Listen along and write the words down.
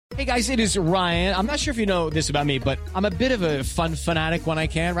Hey guys, it is Ryan. I'm not sure if you know this about me, but I'm a bit of a fun fanatic when I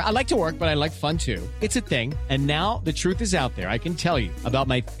can. I like to work, but I like fun too. It's a thing. And now the truth is out there. I can tell you about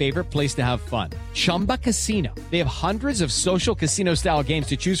my favorite place to have fun. Chumba Casino. They have hundreds of social casino style games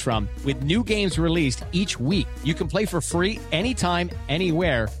to choose from with new games released each week. You can play for free anytime,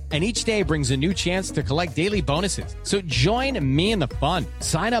 anywhere. And each day brings a new chance to collect daily bonuses. So join me in the fun.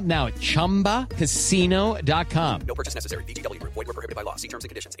 Sign up now at ChumbaCasino.com. No purchase necessary. VGW Group. Void where prohibited by law. See terms and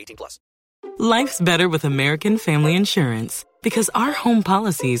conditions. 18+. Life's better with American Family Insurance because our home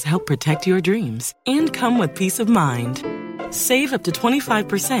policies help protect your dreams and come with peace of mind. Save up to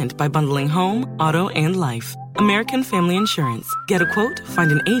 25% by bundling home, auto, and life. American Family Insurance. Get a quote,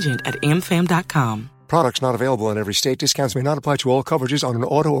 find an agent at amfam.com. Products not available in every state. Discounts may not apply to all coverages on an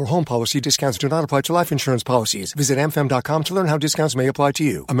auto or home policy. Discounts do not apply to life insurance policies. Visit amfam.com to learn how discounts may apply to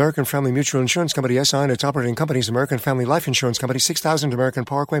you. American Family Mutual Insurance Company, SI, and its operating companies, American Family Life Insurance Company, 6000 American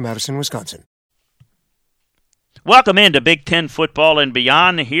Parkway, Madison, Wisconsin. Welcome into Big Ten Football and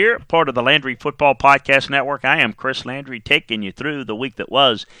Beyond here, part of the Landry Football Podcast Network. I am Chris Landry, taking you through the week that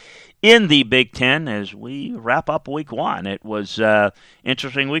was in the Big Ten as we wrap up Week 1. It was an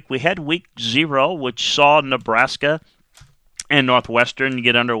interesting week. We had Week 0, which saw Nebraska and Northwestern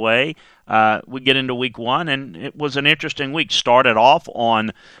get underway. We get into Week 1, and it was an interesting week. Started off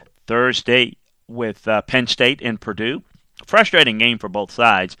on Thursday with Penn State and Purdue. Frustrating game for both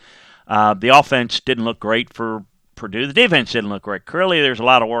sides. The offense didn't look great for Purdue. The defense didn't look great. Clearly, there's a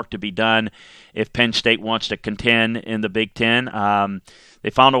lot of work to be done if Penn State wants to contend in the Big Ten. They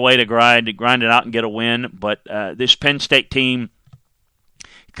found a way to grind it out and get a win, but this Penn State team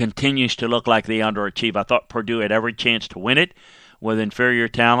continues to look like they underachieve. I thought Purdue had every chance to win it with inferior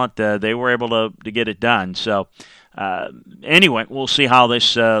talent. They were able to get it done. So anyway, we'll see how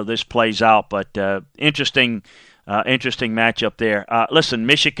this plays out, but interesting matchup there. Listen,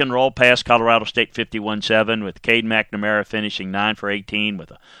 Michigan rolled past Colorado State 51-7 with Cade McNamara finishing 9 for 18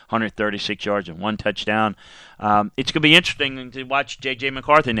 with 136 yards and 1 touchdown. It's going to be interesting to watch J.J.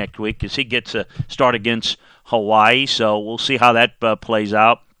 McCarthy next week because he gets a start against Hawaii, so we'll see how that plays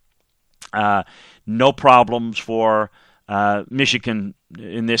out. No problems for Michigan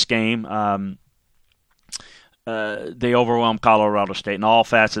in this game. They overwhelmed Colorado State in all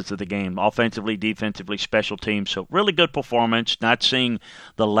facets of the game, offensively, defensively, special teams. So really good performance, not seeing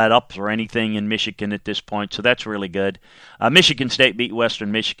the let-ups or anything in Michigan at this point, so that's really good. Michigan State beat Western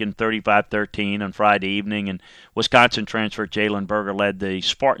Michigan 35-13 on Friday evening, and Wisconsin transfer Jalen Berger led the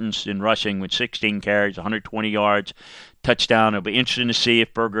Spartans in rushing with 16 carries, 120 yards, touchdown. It'll be interesting to see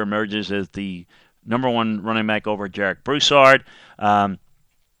if Berger emerges as the number one running back over Jarek Broussard.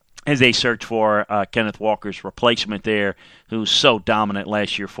 As they search for Kenneth Walker's replacement there, who was so dominant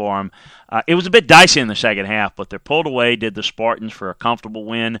last year for him. It was a bit dicey in the second half, but they pulled away, did the Spartans for a comfortable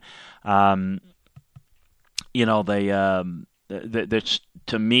win. To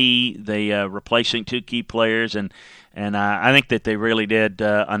me, they replacing 2 key players, and I think that they really did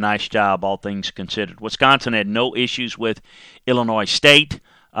a nice job, all things considered. Wisconsin had no issues with Illinois State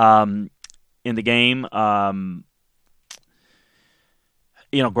in the game.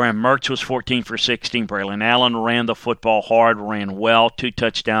 Graham Mertz was 14 for 16. Braylon Allen ran the football hard, ran well, 2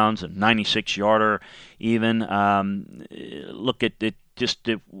 touchdowns, a 96-yarder even. Look at it,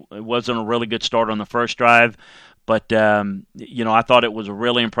 it wasn't a really good start on the first drive, but I thought it was a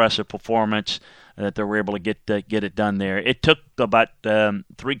really impressive performance that they were able to get it done there. It took about 3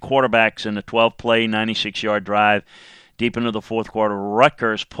 quarterbacks in a 12-play, 96-yard drive. Deep into the fourth quarter,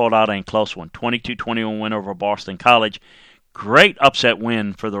 Rutgers pulled out a close one, 22-21 win over Boston College. Great upset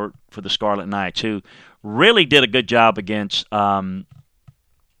win for the Scarlet Knights, who really did a good job against a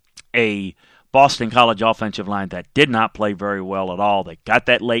Boston College offensive line that did not play very well at all. They got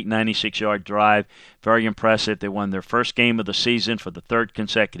that late 96-yard drive. Very impressive. They won their first game of the season for the 3rd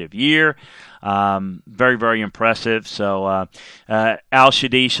consecutive year. Very, very impressive. So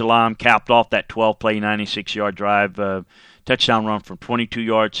Al-Shadi Salam capped off that 12-play, 96-yard drive. Touchdown run from 22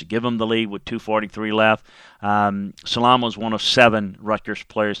 yards to give them the lead with 2:43 left. Salam was one of 7 Rutgers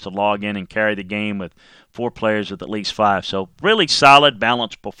players to log in and carry the game with 4 players with at least 5. So really solid,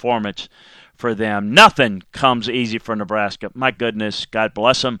 balanced performance for them. Nothing comes easy for Nebraska. My goodness, God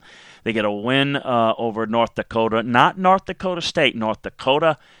bless them. They get a win over North Dakota. Not North Dakota State, North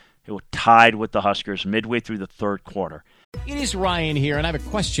Dakota. It was tied with the Huskers midway through the 3rd quarter. It is Ryan here, and I have a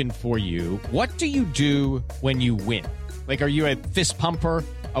question for you. What do you do when you win? Like, are you a fist pumper,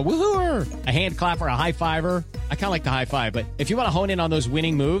 a woohooer, a hand clapper, a high fiver? I kind of like the high five, but if you want to hone in on those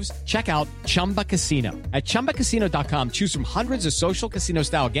winning moves, check out Chumba Casino. At ChumbaCasino.com, choose from hundreds of social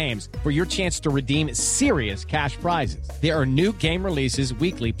casino-style games for your chance to redeem serious cash prizes. There are new game releases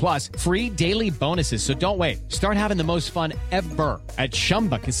weekly, plus free daily bonuses. So don't wait. Start having the most fun ever at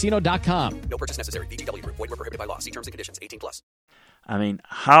ChumbaCasino.com. No purchase necessary. VGW Group. Void where prohibited by law. See terms and conditions. 18+. I mean,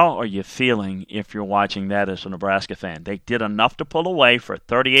 how are you feeling if you're watching that as a Nebraska fan? They did enough to pull away for a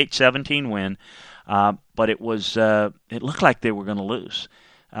 38-17 win, but it looked like they were going to lose.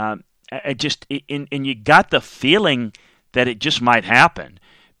 And you got the feeling that it just might happen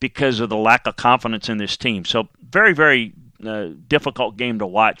because of the lack of confidence in this team. So very, very difficult game to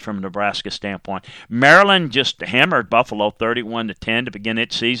watch from a Nebraska standpoint. Maryland just hammered Buffalo 31-10 to begin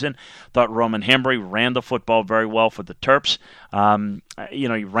its season. Thought Roman Hembree ran the football very well for the Terps. He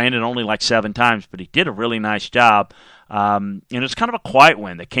ran it only like 7 times, but he did a really nice job. And it's kind of a quiet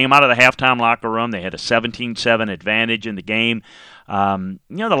win. They came out of the halftime locker room. They had a 17-7 advantage in the game. A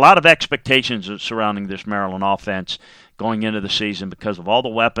lot of expectations surrounding this Maryland offense going into the season because of all the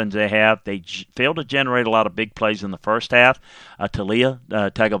weapons they have. They failed to generate a lot of big plays in the first half. Talia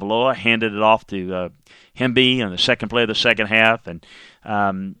Tagovailoa handed it off to Hemby on the second play of the second half, and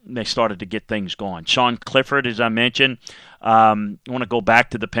they started to get things going. Sean Clifford, as I mentioned, I want to go back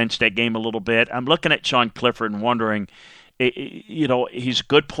to the Penn State game a little bit. I'm looking at Sean Clifford and wondering, he's a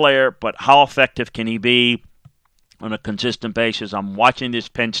good player, but how effective can he be on a consistent basis? I'm watching this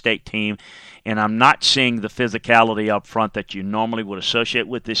Penn State team, and I'm not seeing the physicality up front that you normally would associate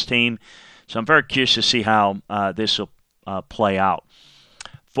with this team. So I'm very curious to see how this will play out.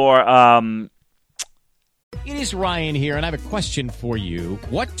 It is Ryan here, and I have a question for you.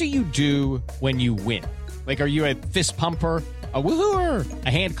 What do you do when you win? Like, are you a fist pumper, a woohooer, a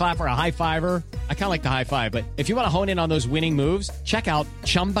hand clapper, a high fiver? I kind of like the high five, but if you want to hone in on those winning moves, check out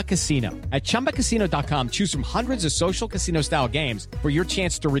Chumba Casino. At ChumbaCasino.com, choose from hundreds of social casino-style games for your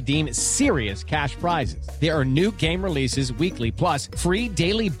chance to redeem serious cash prizes. There are new game releases weekly, plus free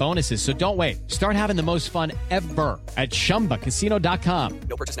daily bonuses. So don't wait. Start having the most fun ever at ChumbaCasino.com.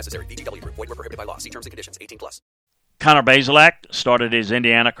 No purchase necessary. VGW Group. Void where prohibited by law. See terms and conditions. 18+. Connor Bazelak started his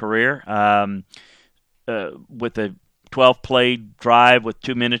Indiana career with a 12-play drive with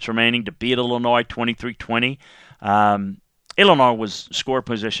 2 minutes remaining to beat Illinois 23-20. Illinois was score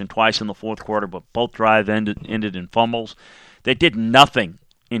position twice in the fourth quarter, but both drives ended in fumbles. They did nothing,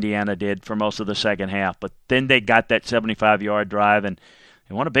 Indiana did, for most of the second half, but then they got that 75-yard drive, and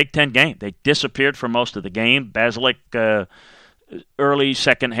they won a Big Ten game. They disappeared for most of the game. Bazelak, early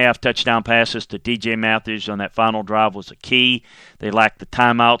second-half touchdown passes to D.J. Matthews on that final drive was a key. They lacked the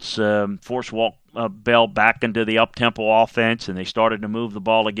timeouts, forced Walt Bell back into the up-tempo offense, and they started to move the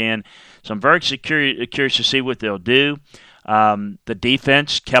ball again. So I'm very curious to see what they'll do. The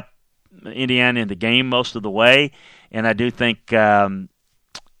defense kept Indiana in the game most of the way, and I do think,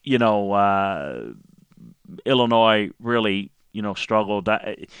 Illinois really, struggled.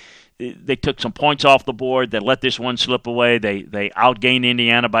 They took some points off the board. They let this one slip away. They outgained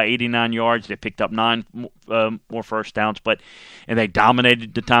Indiana by 89 yards. They picked up 9 more first downs, and they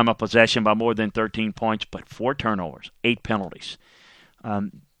dominated the time of possession by more than 13 points, but 4 turnovers, 8 penalties,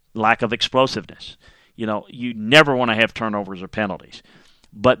 lack of explosiveness. You never want to have turnovers or penalties,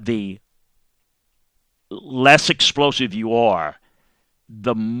 but the less explosive you are,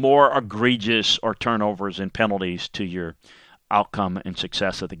 the more egregious are turnovers and penalties to your outcome and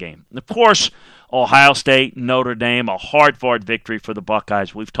success of the game. And of course, Ohio State, Notre Dame, a hard-fought victory for the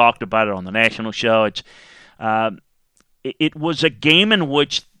Buckeyes. We've talked about it on the national show. It was a game in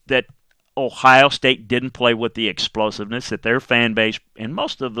which that Ohio State didn't play with the explosiveness that their fan base and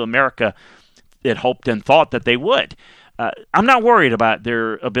most of America had hoped and thought that they would. I'm not worried about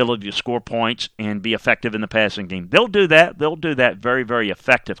their ability to score points and be effective in the passing game. They'll do that. They'll do that very, very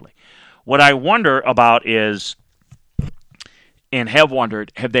effectively. What I wonder about is, and have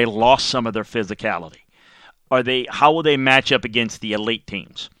wondered, have they lost some of their physicality? How will they match up against the elite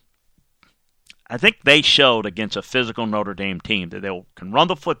teams? I think they showed against a physical Notre Dame team that they can run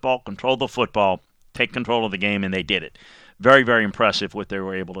the football, control the football, take control of the game, and they did it. Very, very impressive what they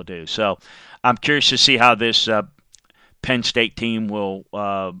were able to do. So I'm curious to see how this Penn State team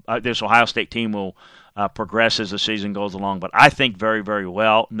this Ohio State team will progress as the season goes along. But I think very, very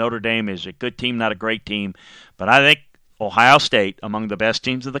well. Notre Dame is a good team, not a great team. But I think Ohio State, among the best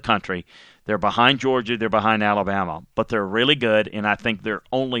teams of the country, they're behind Georgia, they're behind Alabama, but they're really good, and I think they're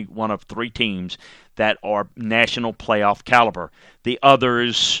only one of 3 teams that are national playoff caliber. The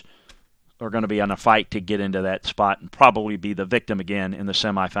others are going to be on a fight to get into that spot and probably be the victim again in the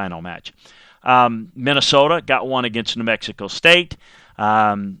semifinal match. Minnesota got one against New Mexico State.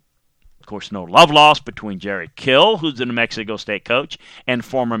 Of course, no love lost between Jerry Kill, who's the New Mexico State coach, and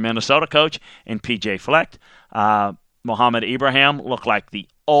former Minnesota coach, and P.J. Fleck. Mohamed Ibrahim looked like the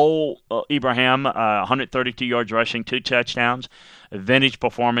old Ibrahim, 132 yards rushing, 2 touchdowns. A vintage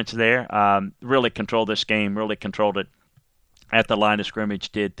performance there. Really controlled this game, really controlled it at the line of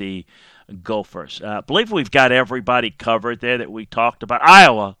scrimmage, did the Gophers. I believe we've got everybody covered there that we talked about.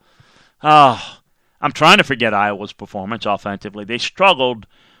 Iowa, I'm trying to forget Iowa's performance offensively. They struggled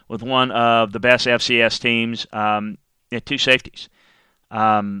with one of the best FCS teams at 2 safeties.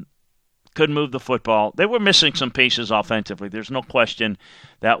 Couldn't move the football. They were missing some pieces offensively. There's no question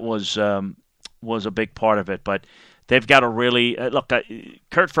that was a big part of it. But they've got to really look.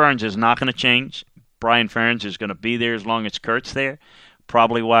 Kurt Ferentz is not going to change. Brian Ferentz is going to be there as long as Kurt's there.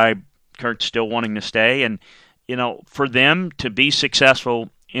 Probably why Kurt's still wanting to stay. And for them to be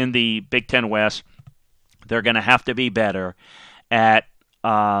successful in the Big Ten West, they're going to have to be better at.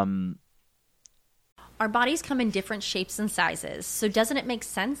 Our bodies come in different shapes and sizes, so doesn't it make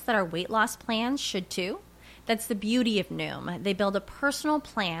sense that our weight loss plans should too? That's the beauty of Noom. They build a personal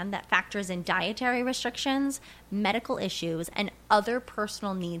plan that factors in dietary restrictions, medical issues, and other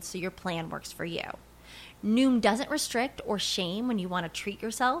personal needs so your plan works for you. Noom doesn't restrict or shame when you want to treat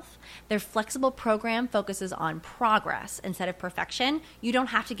yourself. Their flexible program focuses on progress instead of perfection. You don't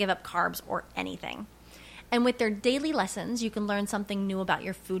have to give up carbs or anything. And with their daily lessons, you can learn something new about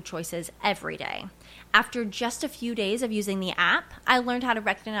your food choices every day. After just a few days of using the app, I learned how to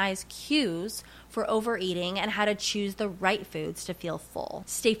recognize cues for overeating and how to choose the right foods to feel full.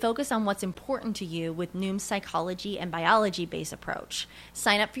 Stay focused on what's important to you with Noom's psychology and biology-based approach.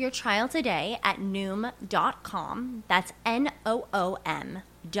 Sign up for your trial today at Noom.com. That's Noom.com.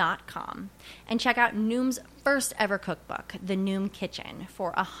 And check out Noom's first ever cookbook, The Noom Kitchen,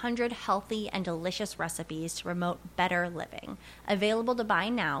 for 100 healthy and delicious recipes to promote better living. Available to buy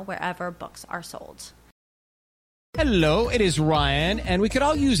now wherever books are sold. Hello, it is Ryan, and we could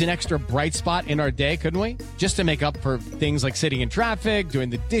all use an extra bright spot in our day, couldn't we? Just to make up for things like sitting in traffic, doing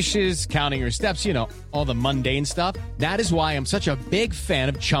the dishes, counting your steps, all the mundane stuff. That is why I'm such a big fan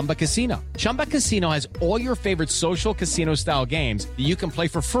of Chumba Casino. Chumba Casino has all your favorite social casino-style games that you can play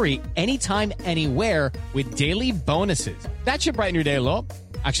for free anytime, anywhere with daily bonuses. That should brighten your day a little.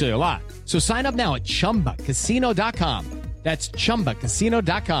 Actually, a lot. So sign up now at ChumbaCasino.com. That's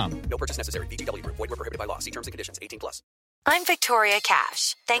ChumbaCasino.com. No purchase necessary. VGW Group. Void where prohibited by law. See terms and conditions. 18+. I'm Victoria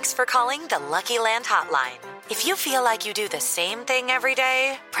Cash. Thanks for calling the Lucky Land Hotline. If you feel like you do the same thing every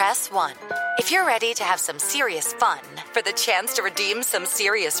day, press 1. If you're ready to have some serious fun for the chance to redeem some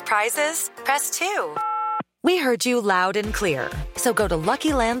serious prizes, press 2. We heard you loud and clear. So go to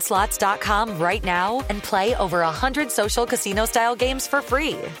LuckyLandSlots.com right now and play over 100 social casino-style games for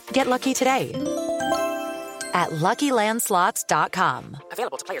free. Get lucky today at LuckyLandSlots.com.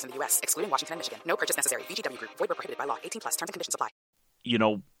 Available to players in the U.S., excluding Washington and Michigan. No purchase necessary. VGW Group. Void where prohibited by law. 18+. Terms and conditions apply.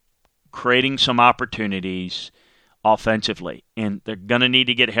 Creating some opportunities offensively. And they're going to need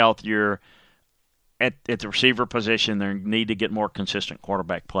to get healthier at the receiver position. They need to get more consistent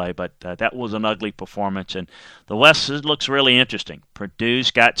quarterback play. But that was an ugly performance. And the West looks really interesting.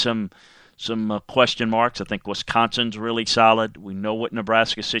 Purdue's got some question marks. I think Wisconsin's really solid. We know what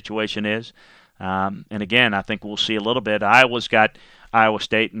Nebraska's situation is. And again, I think we'll see a little bit. Iowa's got Iowa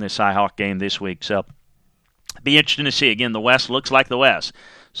State in the Cyhawk game this week. So be interesting to see. Again, the West looks like the West.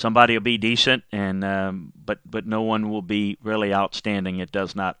 Somebody will be decent, and but no one will be really outstanding. It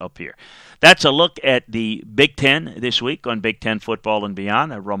does not appear. That's a look at the Big Ten this week on Big Ten Football and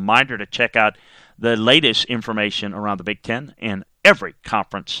Beyond. A reminder to check out the latest information around the Big Ten and every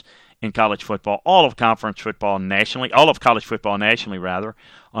conference in college football, all of college football nationally, on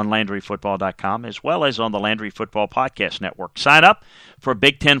LandryFootball.com, as well as on the Landry Football Podcast Network. Sign up for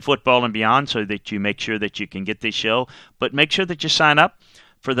Big Ten Football and Beyond so that you make sure that you can get this show, but make sure that you sign up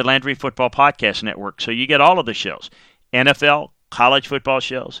for the Landry Football Podcast Network so you get all of the shows, NFL, college football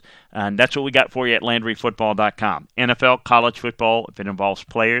shows, and that's what we got for you at LandryFootball.com. NFL, college football, if it involves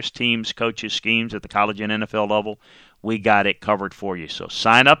players, teams, coaches, schemes at the college and NFL level, we got it covered for you. So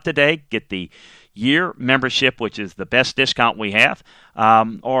sign up today, get the year membership, which is the best discount we have,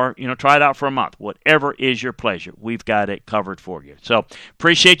 or try it out for a month. Whatever is your pleasure, we've got it covered for you. So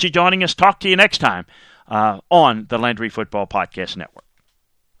appreciate you joining us. Talk to you next time on the Landry Football Podcast Network.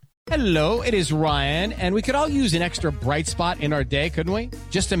 Hello, it is Ryan, and we could all use an extra bright spot in our day, couldn't we?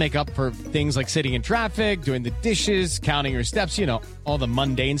 Just to make up for things like sitting in traffic, doing the dishes, counting your steps, you know, all the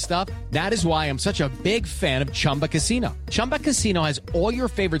mundane stuff. That is why I'm such a big fan of Chumba Casino. Chumba Casino has all your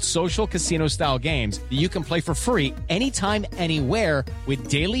favorite social casino-style games that you can play for free anytime, anywhere with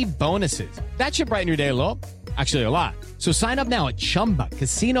daily bonuses. That should brighten your day a little. Actually, a lot. So sign up now at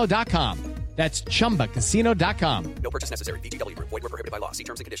ChumbaCasino.com. That's ChumbaCasino.com. No purchase necessary. VGW Group. Void where prohibited by law. See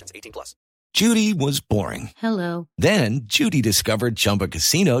terms and conditions. 18+. Judy was boring. Hello. Then Judy discovered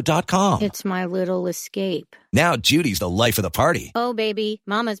ChumbaCasino.com. It's my little escape. Now Judy's the life of the party. Oh, baby,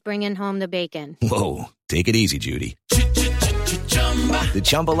 mama's bringing home the bacon. Whoa, take it easy, Judy. The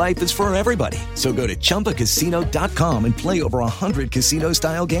Chumba life is for everybody. So go to ChumbaCasino.com and play over 100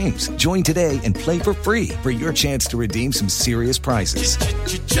 casino-style games. Join today and play for free for your chance to redeem some serious prizes.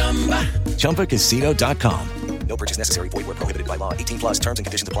 ChumbaCasino.com. No purchase necessary. Void where prohibited by law. 18+. Terms and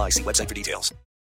conditions apply. See website for details.